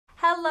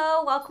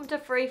Hello, welcome to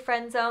Furry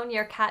Friend Zone,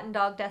 your cat and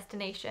dog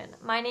destination.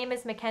 My name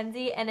is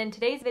Mackenzie, and in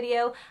today's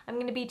video, I'm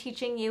going to be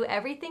teaching you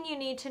everything you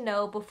need to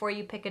know before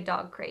you pick a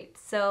dog crate.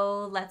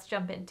 So let's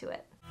jump into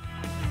it.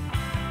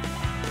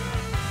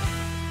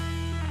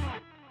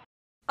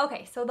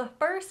 Okay, so the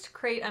first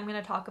crate I'm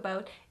going to talk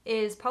about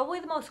is probably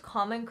the most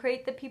common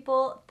crate that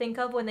people think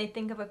of when they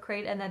think of a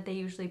crate and that they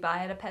usually buy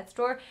at a pet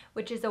store,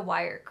 which is a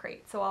wire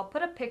crate. So I'll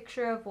put a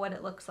picture of what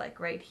it looks like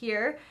right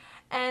here.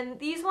 And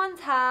these ones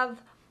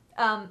have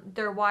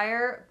their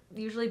wire,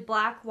 usually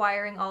black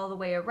wiring all the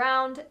way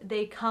around.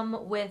 They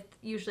come with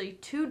usually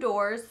two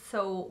doors,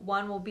 so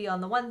one will be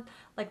on the one,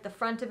 like the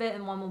front of it,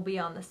 and one will be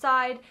on the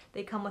side.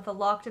 They come with a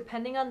lock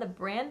depending on the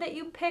brand that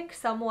you pick.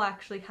 Some will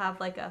actually have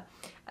like a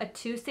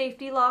two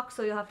safety lock,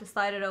 so you'll have to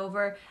slide it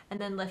over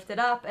and then lift it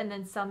up, and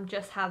then some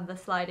just have the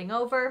sliding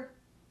over.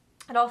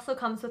 It also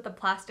comes with a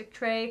plastic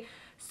tray,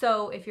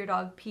 so if your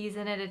dog pees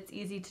in it, it's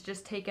easy to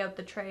just take out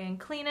the tray and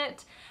clean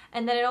it.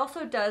 And then it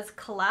also does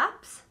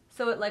collapse,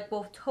 so it like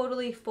will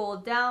totally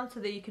fold down so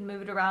that you can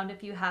move it around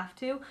if you have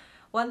to.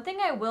 One thing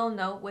I will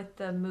note with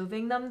the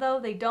moving them though,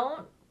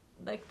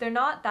 they're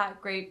not that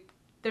great.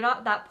 They're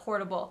not that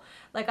portable.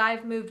 Like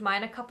I've moved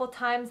mine a couple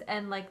times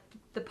and like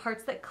the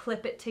parts that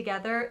clip it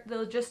together,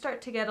 they'll just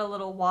start to get a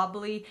little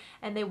wobbly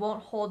and they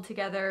won't hold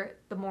together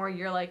the more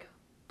you're like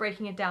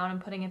breaking it down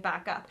and putting it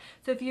back up.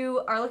 So if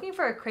you are looking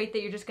for a crate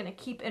that you're just going to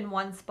keep in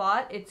one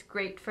spot, it's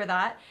great for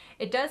that.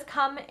 It does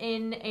come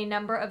in a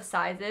number of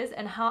sizes,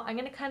 and how I'm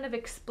going to kind of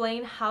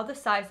explain how the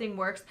sizing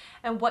works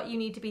and what you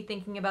need to be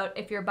thinking about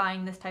if you're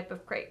buying this type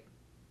of crate.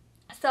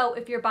 So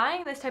if you're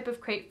buying this type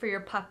of crate for your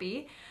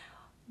puppy,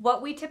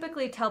 what we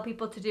typically tell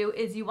people to do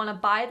is you want to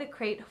buy the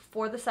crate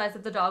for the size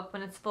of the dog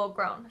when it's full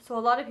grown. So a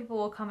lot of people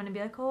will come in and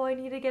be like, oh, I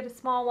need to get a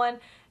small one.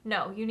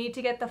 No, you need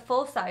to get the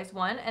full size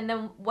one. And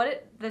then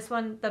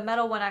the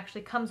metal one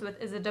actually comes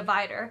with is a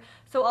divider.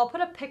 So I'll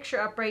put a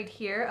picture up right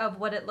here of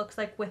what it looks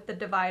like with the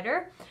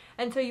divider.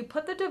 And so you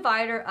put the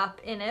divider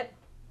up in it,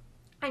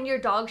 and your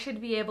dog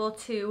should be able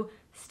to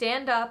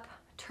stand up,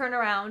 turn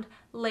around,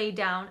 lay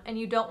down, and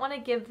you don't want to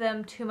give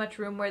them too much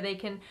room where they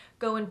can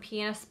go and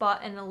pee in a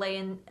spot and lay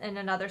in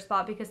another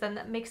spot, because then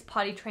that makes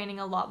potty training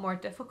a lot more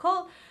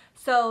difficult.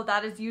 So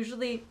that is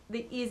usually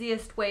the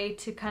easiest way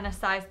to kind of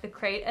size the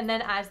crate. And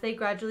then as they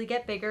gradually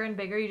get bigger and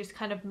bigger, you just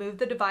kind of move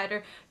the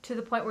divider to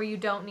the point where you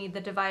don't need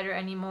the divider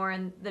anymore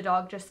and the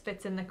dog just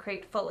fits in the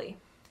crate fully.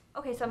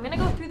 Okay, so I'm going to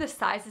go through the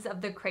sizes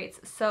of the crates.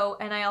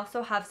 And I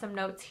also have some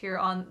notes here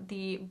on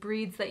the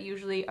breeds that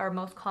usually are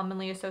most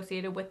commonly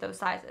associated with those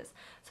sizes.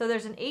 So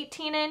there's an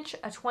 18-inch,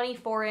 a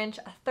 24-inch,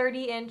 a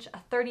 30-inch, a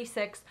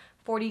 36,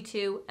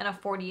 42, and a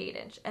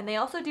 48-inch. And they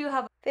also do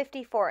have a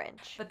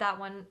 54-inch. But that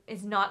one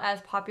is not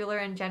as popular,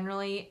 and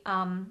generally,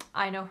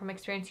 I know from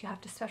experience you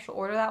have to special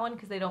order that one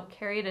because they don't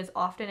carry it as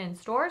often in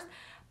stores.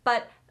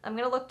 But I'm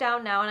going to look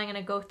down now and I'm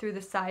going to go through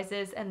the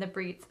sizes and the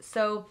breeds.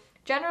 So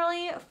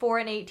generally, for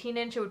an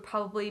 18-inch, it would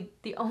probably,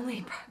 the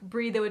only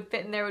breed that would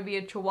fit in there would be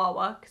a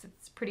Chihuahua because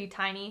it's pretty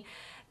tiny.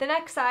 The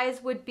next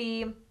size would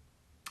be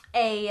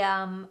a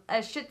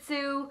Shih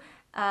Tzu.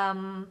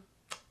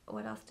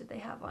 What else did they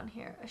have on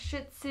here? A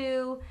Shih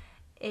Tzu,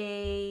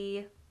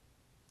 a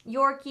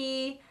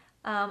Yorkie,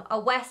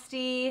 a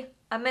Westie,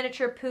 a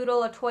miniature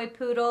poodle, a toy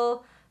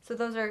poodle. So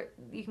those are,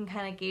 you can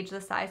kind of gauge the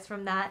size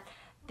from that.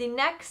 The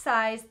next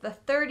size, the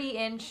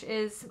 30-inch,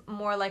 is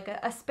more like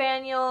a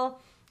Spaniel,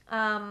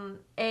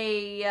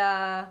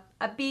 a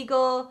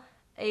Beagle,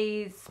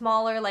 a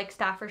smaller like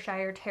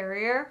Staffordshire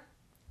Terrier.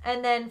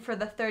 And then for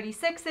the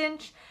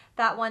 36-inch,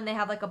 that one they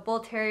have like a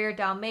Bull Terrier,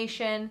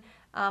 Dalmatian,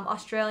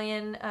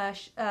 Australian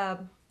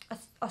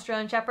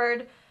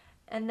Shepherd.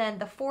 And then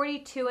the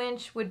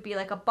 42-inch would be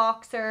like a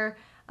Boxer,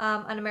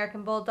 an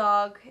American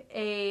Bulldog,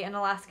 an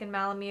Alaskan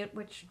Malamute,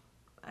 which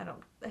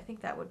I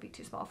think that would be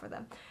too small for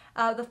them.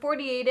 The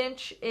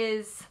 48-inch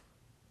is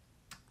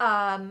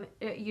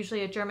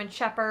usually a German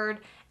Shepherd,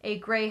 a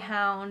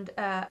Greyhound,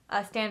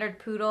 a standard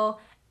poodle.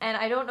 And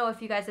I don't know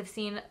if you guys have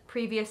seen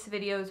previous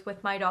videos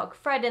with my dog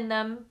Fred in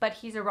them, but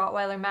he's a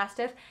Rottweiler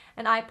Mastiff,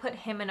 and I put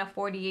him in a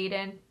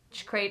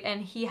 48-inch crate,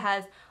 and he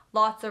has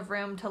lots of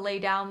room to lay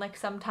down. Like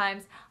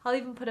sometimes, I'll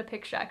even put a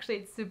picture, actually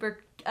it's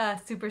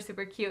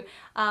super cute.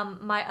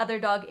 My other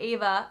dog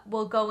Ava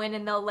will go in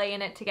and they'll lay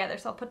in it together,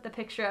 so I'll put the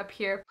picture up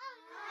here.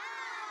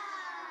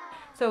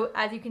 So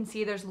as you can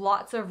see, there's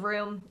lots of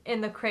room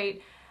in the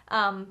crate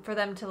for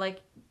them to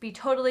like be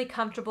totally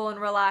comfortable and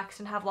relaxed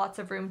and have lots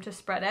of room to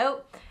spread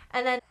out.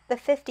 And then the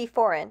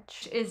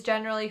 54-inch is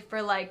generally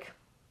for like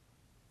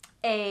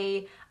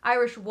a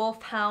Irish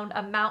Wolfhound,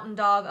 a Mountain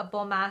Dog, a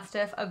Bull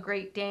Mastiff, a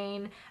Great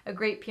Dane, a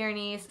Great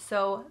Pyrenees,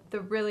 so the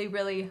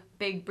really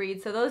big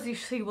breeds. So those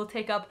usually will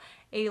take up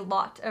a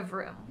lot of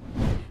room.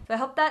 So I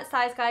hope that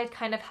size guide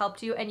kind of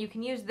helped you, and you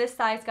can use this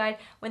size guide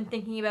when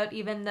thinking about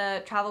even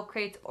the travel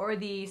crates or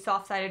the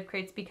soft-sided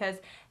crates, because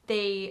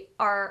the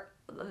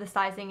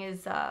sizing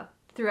is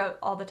throughout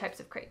all the types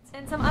of crates.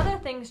 And some other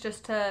things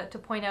just to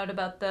point out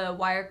about the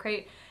wire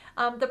crate.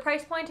 The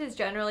price point is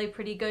generally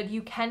pretty good.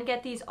 You can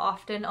get these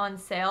often on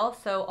sale,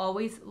 so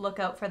always look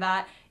out for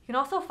that. You can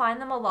also find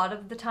them a lot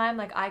of the time.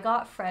 Like I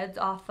got Fred's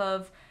off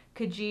of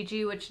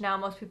Kijiji, which now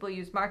most people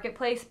use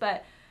Marketplace,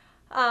 but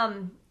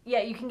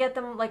yeah, you can get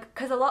them like,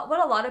 because what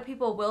a lot of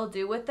people will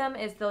do with them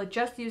is they'll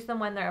just use them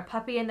when they're a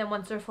puppy, and then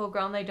once they're full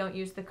grown they don't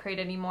use the crate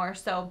anymore.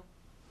 So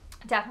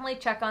definitely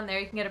check on there.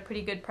 You can get a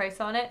pretty good price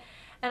on it.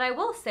 And I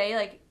will say,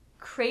 like,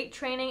 crate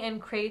training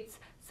and crates,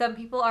 some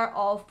people are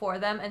all for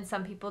them and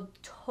some people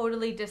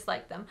totally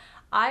dislike them.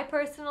 I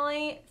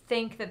personally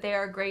think that they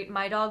are great.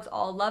 My dogs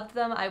all loved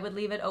them. I would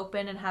leave it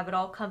open and have it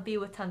all comfy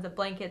with tons of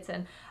blankets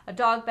and a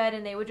dog bed,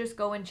 and they would just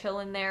go and chill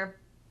in there.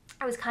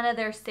 It was kind of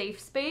their safe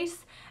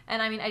space,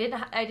 and I mean, I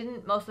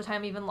didn't most of the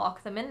time even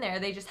lock them in there.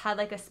 They just had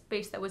like a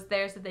space that was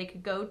theirs that they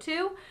could go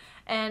to.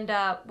 And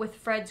with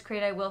Fred's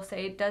crate, I will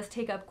say it does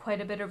take up quite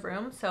a bit of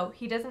room, so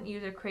he doesn't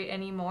use a crate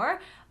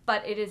anymore,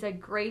 but it is a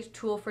great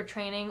tool for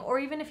training, or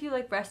even if you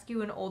like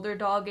rescue an older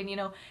dog and, you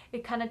know,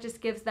 it kind of just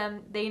gives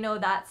them, they know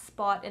that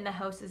spot in the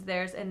house is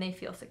theirs and they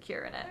feel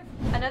secure in it.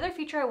 Another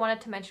feature I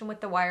wanted to mention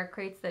with the wire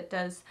crates that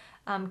does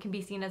can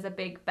be seen as a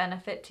big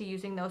benefit to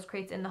using those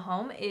crates in the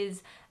home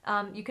is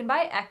you can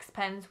buy X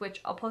pens,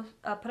 which I'll put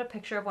a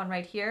picture of one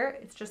right here.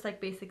 It's just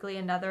like basically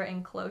another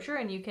enclosure,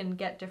 and you can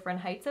get different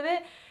heights of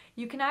it.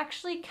 You can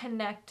actually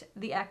connect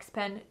the X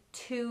pen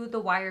to the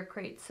wire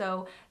crate.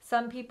 So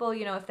some people,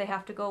 you know, if they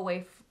have to go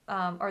away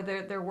or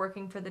they're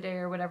working for the day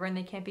or whatever and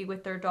they can't be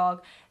with their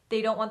dog,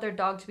 they don't want their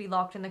dog to be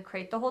locked in the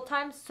crate the whole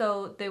time,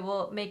 so they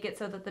will make it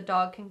so that the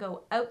dog can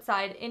go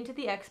outside into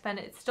the X pen.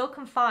 It's still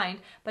confined,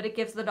 but it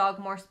gives the dog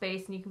more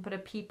space, and you can put a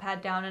pee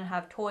pad down and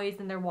have toys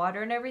and their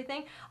water and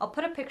everything. I'll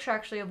put a picture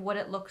actually of what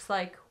it looks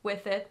like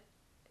with it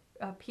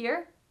up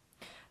here.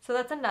 So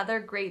that's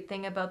another great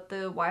thing about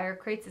the wire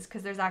crates, is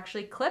because there's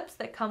actually clips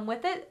that come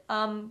with it,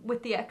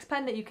 with the X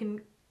pen, that you can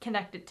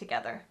connect it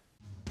together.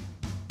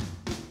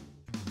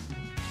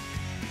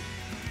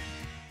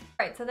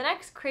 Alright, so the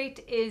next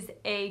crate is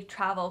a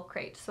travel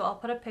crate. So I'll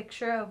put a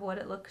picture of what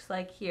it looks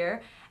like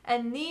here.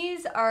 And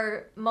these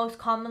are most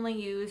commonly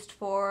used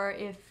for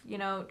if, you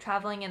know,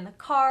 traveling in the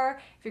car,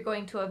 if you're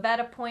going to a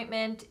vet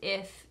appointment,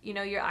 if, you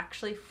know, you're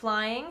actually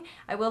flying.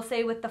 I will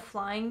say with the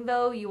flying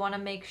though, you want to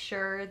make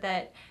sure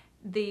that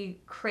the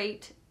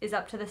crate is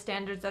up to the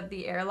standards of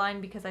the airline,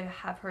 because I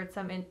have heard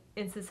some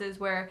instances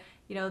where,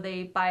 you know,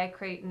 they buy a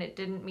crate and it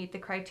didn't meet the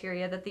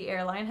criteria that the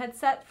airline had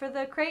set for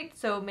the crate.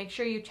 So make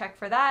sure you check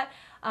for that.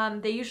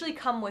 They usually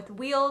come with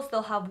wheels.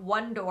 They'll have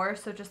one door,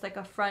 so just like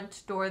a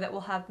front door that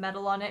will have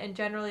metal on it, and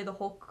generally the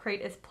whole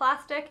crate is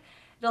plastic.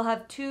 It'll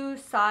have two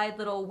side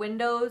little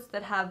windows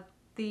that have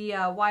the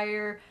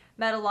wire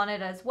metal on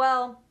it as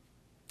well.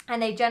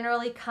 And they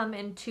generally come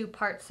in two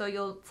parts,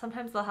 so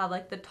sometimes they'll have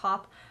like the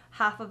top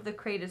half of the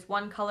crate is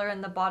one color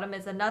and the bottom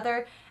is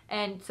another,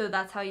 and so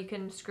that's how you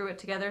can screw it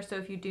together. So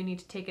if you do need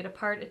to take it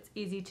apart, it's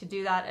easy to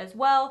do that as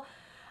well.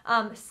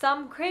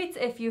 Some crates,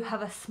 if you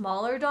have a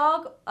smaller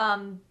dog,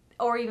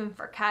 or even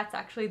for cats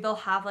actually, they'll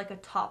have like a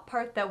top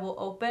part that will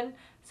open.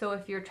 So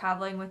if you're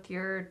traveling with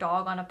your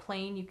dog on a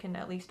plane, you can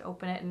at least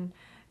open it and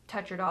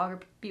touch your dog or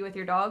be with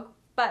your dog.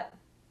 But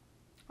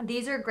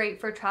these are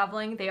great for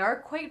traveling. They are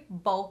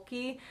quite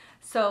bulky,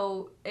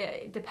 so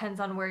it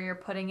depends on where you're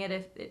putting it,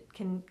 if it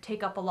can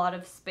take up a lot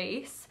of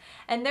space.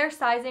 And their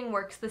sizing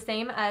works the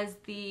same as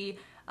the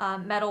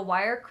metal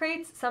wire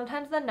crates.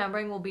 Sometimes the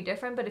numbering will be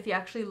different, but if you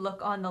actually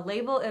look on the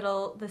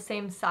label, the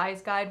same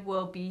size guide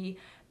will be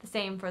the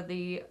same for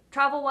the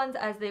travel ones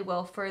as they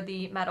will for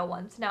the metal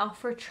ones. Now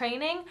for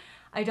training,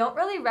 I don't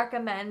really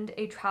recommend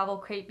a travel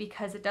crate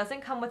because it doesn't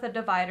come with a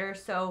divider.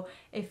 So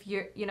if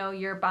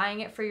you're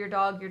buying it for your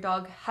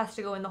dog has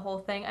to go in the whole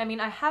thing. I mean,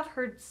 I have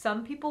heard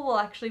some people will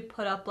actually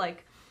put up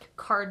like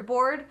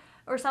cardboard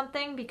or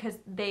something because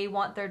they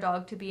want their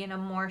dog to be in a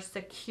more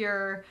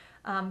secure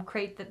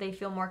crate that they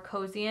feel more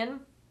cozy in.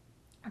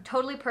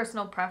 Totally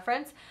personal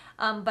preference,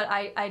 but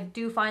I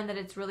do find that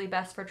it's really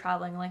best for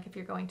traveling, like if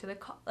you're going to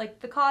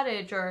the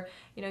cottage, or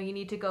you know, you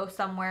need to go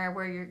somewhere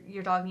where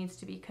your dog needs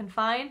to be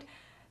confined,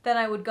 then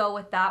I would go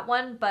with that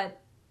one.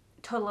 But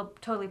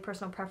totally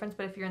personal preference.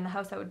 But if you're in the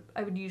house,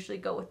 I would usually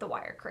go with the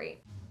wire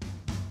crate.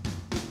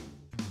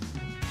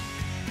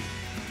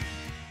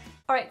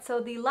 Alright, so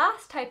the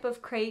last type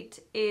of crate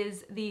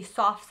is the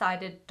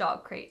soft-sided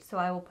dog crate. So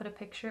I will put a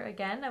picture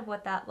again of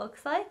what that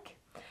looks like.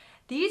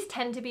 These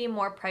tend to be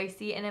more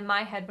pricey, and in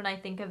my head when I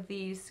think of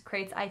these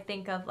crates, I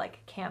think of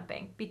like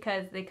camping,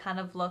 because they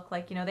kind of look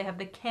like, you know, they have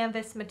the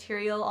canvas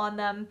material on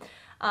them,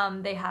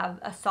 they have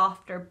a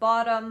softer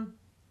bottom,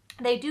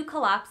 they do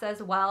collapse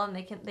as well, and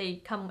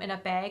they come in a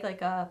bag,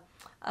 like a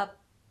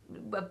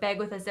bag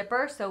with a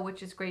zipper, so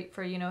which is great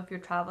for, you know, if you're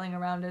traveling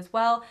around as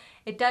well.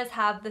 It does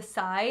have the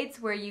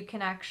sides where you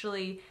can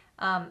actually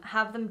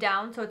have them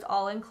down so it's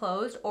all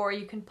enclosed, or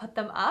you can put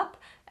them up,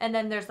 and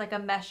then there's like a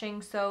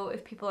meshing, so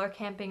if people are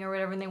camping or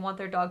whatever and they want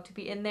their dog to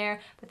be in there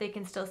but they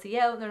can still see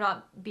out and they're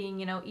not being,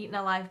 you know, eaten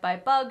alive by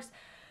bugs.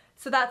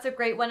 So that's a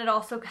great one. It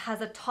also has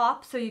a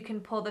top, so you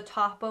can pull the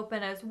top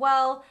open as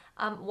well.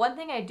 One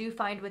thing I do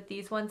find with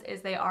these ones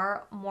is they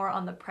are more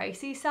on the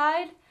pricey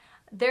side.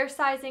 Their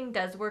sizing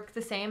does work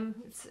the same.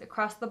 It's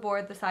across the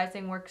board, the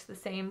sizing works the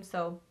same,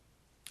 so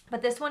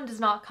But this one does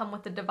not come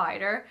with the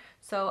divider.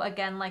 So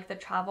again, like the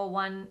travel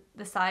one,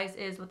 the size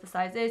is what the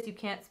size is. You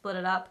can't split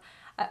it up.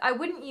 I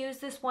wouldn't use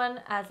this one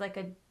as like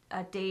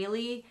a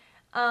daily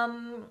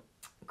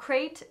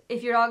crate.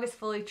 If your dog is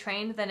fully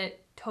trained, then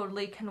it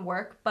totally can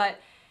work. But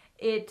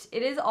it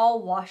is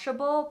all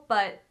washable,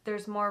 but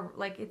there's more,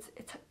 like, it's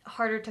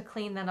harder to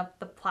clean than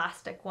the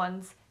plastic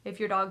ones if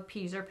your dog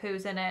pees or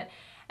poos in it.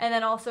 And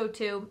then also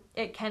too,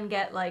 it can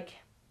get like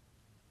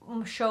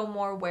show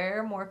more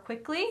wear more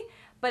quickly,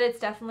 but it's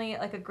definitely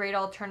like a great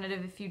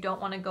alternative if you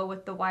don't want to go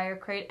with the wire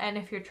crate, and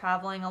if you're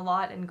traveling a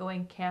lot and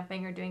going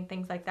camping or doing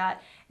things like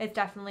that, it's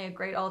definitely a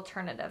great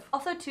alternative.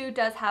 Also too,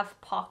 does have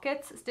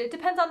pockets. It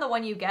depends on the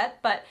one you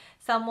get, but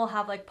some will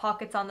have like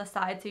pockets on the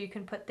side so you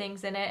can put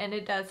things in it, and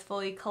it does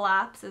fully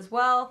collapse as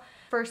well.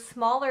 For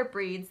smaller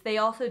breeds, they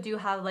also do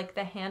have like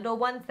the handle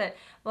ones that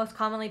most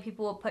commonly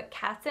people will put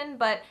cats in,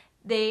 but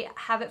they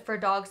have it for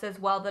dogs as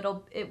well.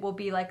 It will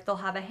be like they'll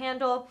have a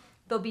handle.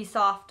 They'll be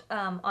soft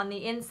on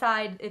the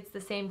inside. It's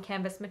the same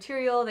canvas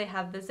material. They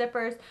have the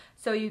zippers,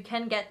 so you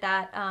can get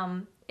that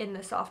in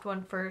the soft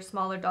one for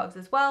smaller dogs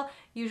as well.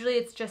 Usually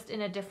it's just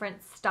in a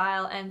different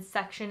style and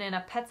section in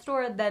a pet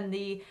store than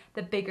the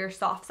bigger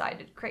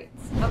soft-sided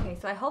crates. Okay,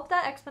 so I hope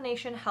that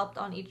explanation helped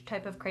on each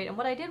type of crate. And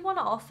what I did want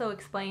to also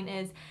explain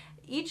is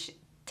each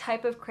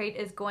type of crate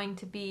is going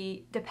to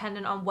be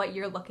dependent on what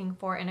you're looking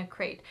for in a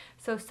crate.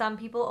 So some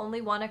people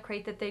only want a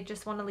crate that they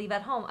just want to leave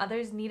at home.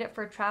 Others need it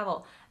for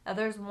travel.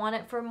 Others want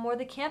it for more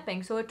the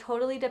camping. So it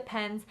totally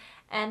depends,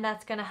 and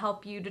that's going to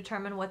help you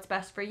determine what's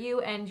best for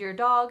you and your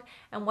dog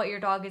and what your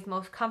dog is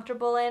most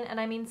comfortable in. And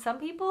I mean, some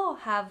people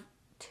have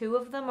 2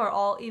 of them,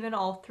 or even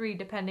all 3,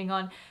 depending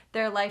on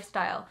their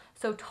lifestyle.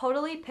 So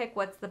totally pick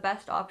what's the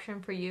best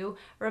option for you.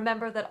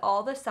 Remember that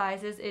all the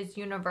sizes is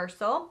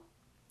universal.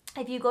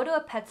 If you go to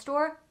a pet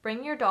store,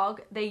 bring your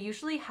dog. They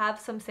usually have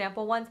some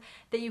sample ones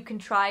that you can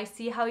try,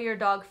 see how your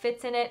dog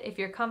fits in it, if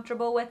you're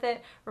comfortable with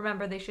it.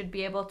 Remember, they should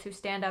be able to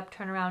stand up,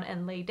 turn around,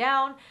 and lay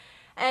down.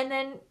 And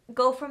then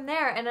go from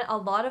there. And a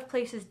lot of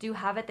places do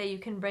have it that you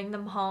can bring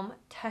them home,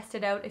 test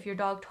it out. If your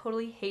dog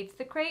totally hates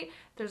the crate,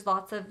 there's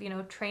lots of,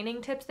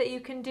 training tips that you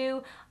can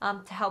do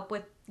to help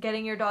with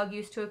getting your dog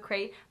used to a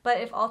crate.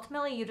 But if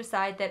ultimately you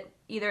decide that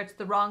either it's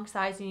the wrong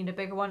size, you need a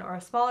bigger one or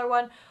a smaller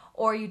one,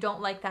 or you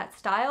don't like that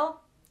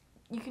style,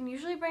 you can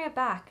usually bring it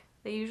back.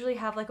 They usually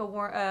have like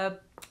a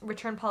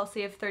return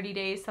policy of 30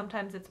 days.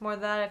 Sometimes it's more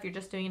than that if you're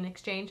just doing an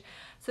exchange.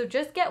 So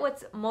just get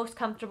what's most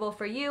comfortable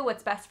for you,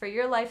 what's best for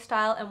your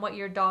lifestyle, and what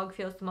your dog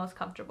feels the most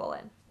comfortable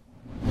in.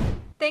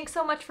 Thanks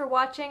so much for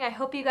watching. I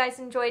hope you guys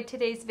enjoyed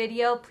today's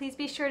video. Please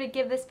be sure to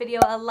give this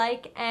video a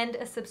like and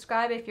a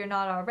subscribe if you're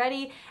not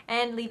already,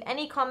 and leave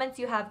any comments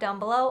you have down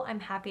below. I'm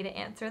happy to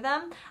answer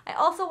them. I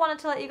also wanted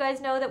to let you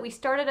guys know that we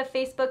started a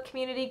Facebook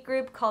community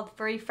group called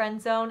Furry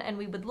Friend Zone, and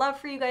we would love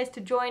for you guys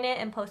to join it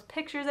and post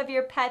pictures of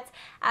your pets,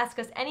 ask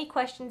us any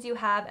questions you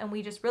have, and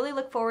we just really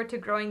look forward to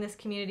growing this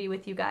community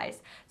with you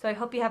guys. So I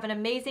hope you have an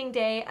amazing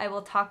day. I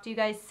will talk to you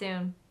guys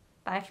soon.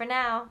 Bye for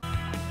now.